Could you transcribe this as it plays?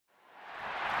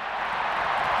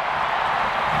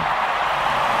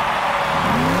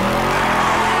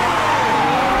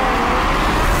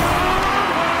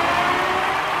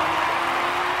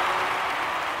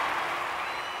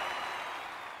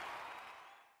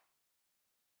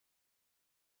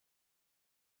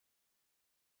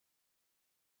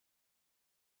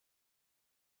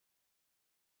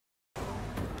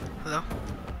Hello?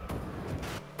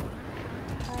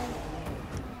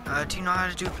 Hi. Do you know how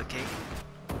to duplicate?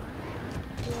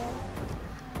 Yeah.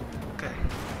 Okay.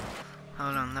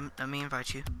 Hold on, let me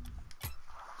invite you.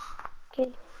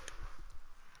 Okay.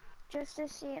 Just to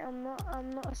say, I'm not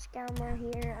a scammer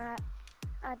here.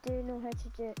 I do know how to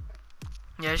do it.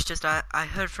 Yeah, it's just I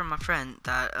heard from my friend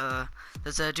that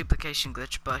there's a duplication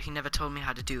glitch, but he never told me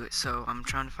how to do it, so I'm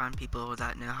trying to find people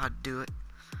that know how to do it.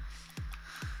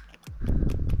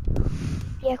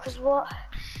 Yeah, cause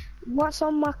what's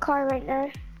on my car right now?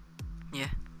 Yeah.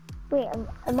 Wait,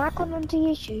 am I going onto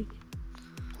YouTube?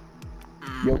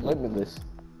 Yo, Limitless.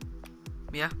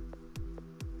 Yeah?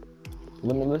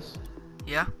 Limitless?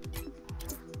 Yeah?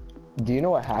 Do you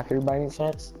know a hacker by any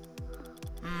chance?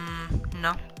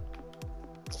 No.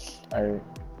 Alright.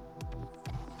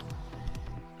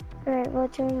 Alright,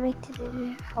 what do you want me to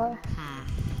do it for?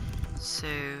 So,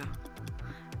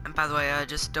 and by the way,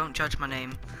 just don't judge my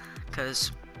name,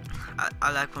 cause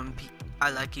I like when I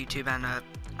like YouTube, and I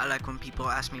like when people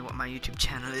ask me what my YouTube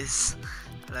channel is.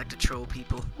 I like to troll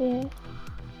people. Yeah.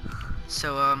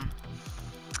 So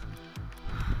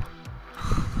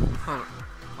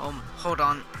hold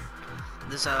on.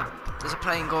 There's a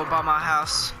plane going by my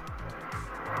house.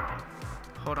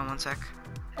 Hold on one sec.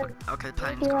 Okay, the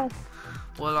plane's Yeah. gone.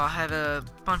 Well, I have a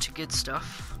bunch of good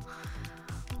stuff.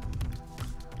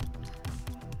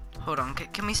 Hold on.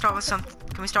 Can we start with something?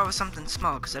 Can we start with something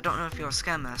small? Cause I don't know if you're a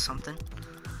scammer or something.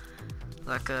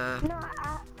 Like No,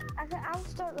 I'll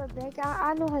start with big.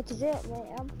 I know how to do it, mate.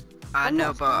 I I'm know,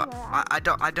 not a but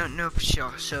scammer. I don't know for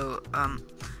sure. So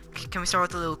can we start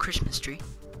with a little Christmas tree?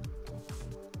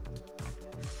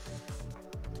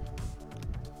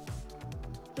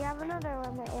 Do you have another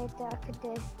limited that I could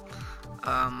do?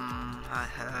 I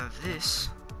have this.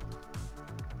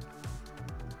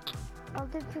 I'll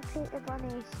duplicate the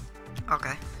bunnies.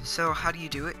 Okay. So how do you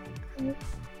do it?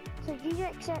 So you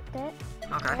accept it,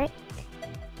 Okay. right?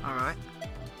 All right.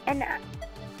 And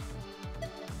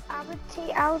I'll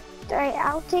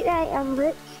take the item,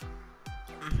 look,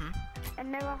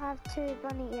 and now I'll have 2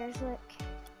 bunny ears, look.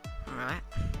 All right.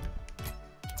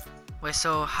 Wait.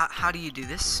 So how do you do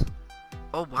this?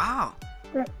 Oh wow.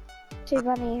 2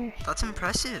 bunny ears. That's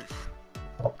impressive.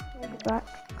 Maybe back.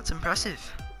 That's impressive.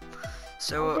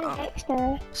 I'll do So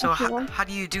extra so if you want. how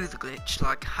do you do the glitch?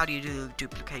 Like how do you do the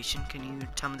duplication? Can you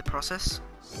tell me the process?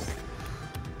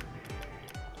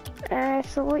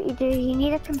 So what you do, you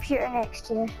need a computer next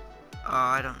to you.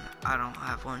 I don't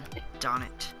have one. Darn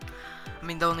it. I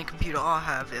mean, the only computer I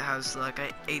have, it has like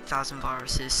 8,000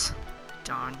 viruses.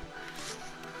 Darn.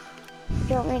 Do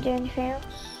you want me to do anything else?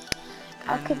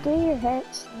 I could do your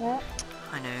hits and that.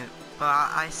 I know, but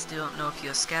I still don't know if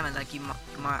you're a scammer. Like you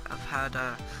might have had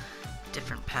a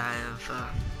different pair of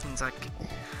things like.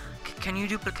 Can you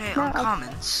duplicate No,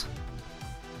 uncommons?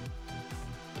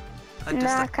 Like, No,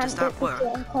 I does can't that work?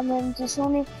 duplicate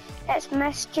uncommons. It's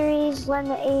mysteries,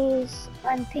 limities,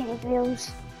 and painted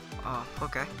wheels. Oh,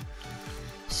 okay.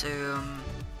 So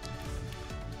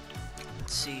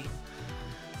let's see.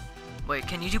 Wait,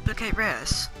 can you duplicate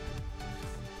rares?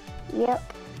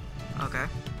 Yep. Okay.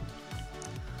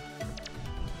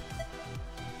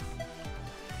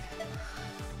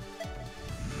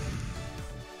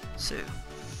 So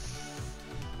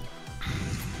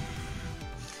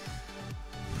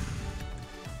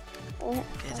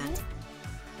okay then.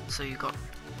 So you got.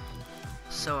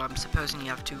 So I'm supposing you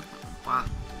have 2. Wow,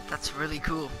 that's really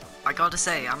cool. I gotta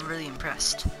say, I'm really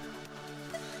impressed.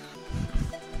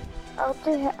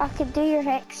 I could do your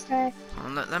hex now.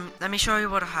 Well, let me show you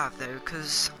what I have though,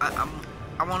 cause I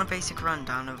want a basic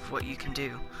rundown of what you can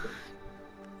do.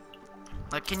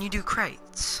 Like, can you do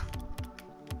crates?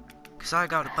 Cause I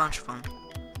got a bunch of them.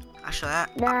 Actually,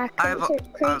 Nah,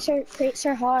 crates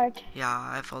are hard. yeah,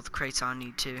 I have all the crates I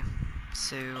need too.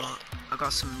 So I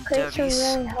got some Crates are derbies.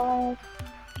 really hard.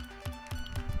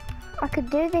 I could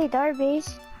do the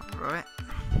derbies. Right.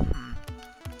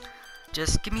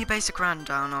 Just give me a basic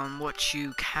rundown on what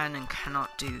you can and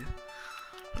cannot do.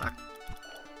 Like,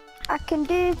 I can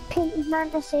do painted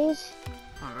mantises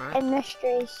alright. and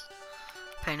mysteries.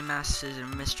 Painted masters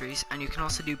and mysteries, and you can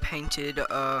also do painted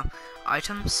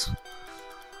items.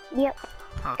 Yep.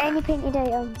 Okay. Any painted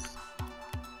items.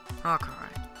 Okay.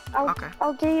 Okay.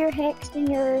 I'll do your hex and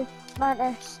your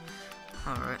mantis.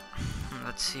 Alright.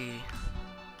 Let's see.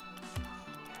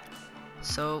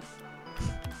 So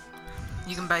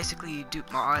you can basically dupe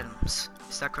my items.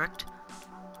 Is that correct?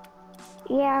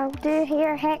 Yeah, I'll do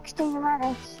your hex and your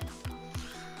mantis.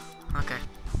 Okay.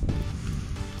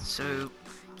 So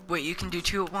wait, you can do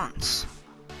 2 at once?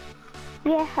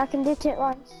 Yeah, I can do 2 at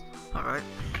once. Alright.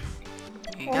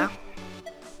 Here you go.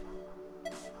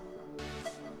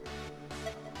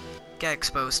 Get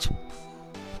exposed.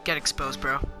 Get exposed,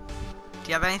 bro. Do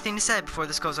you have anything to say before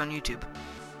this goes on YouTube?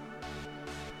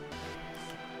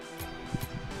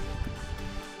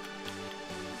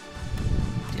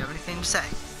 Do you have anything to say?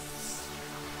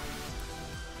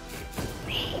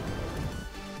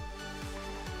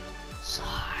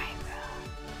 Sorry,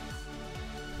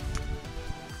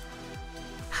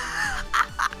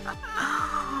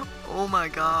 Oh my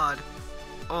god.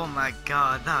 Oh my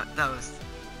god. That was.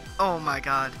 Oh my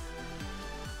god.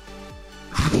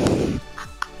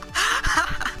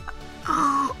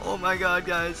 Oh my god,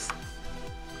 guys.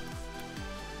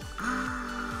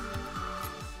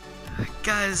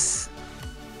 Guys.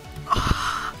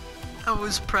 That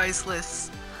was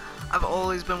priceless. I've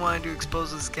always been wanting to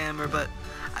expose the scammer, but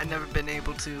I've never been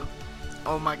able to.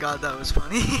 Oh my god, that was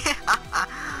funny.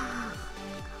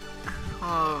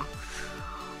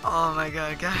 Oh my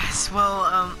god, guys.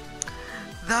 Well,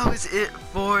 that was it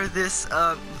for this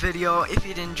video. If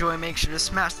you did enjoy, make sure to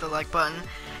smash the like button.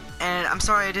 And I'm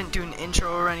sorry I didn't do an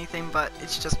intro or anything, but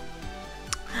it's just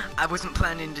I wasn't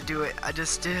planning to do it. I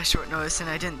just did a short notice, and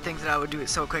I didn't think that I would do it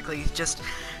so quickly. Just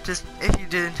if you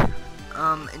did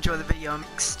enjoy the video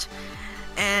next,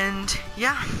 and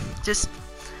yeah, just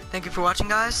thank you for watching,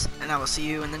 guys, and I will see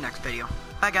you in the next video.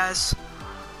 Bye, guys.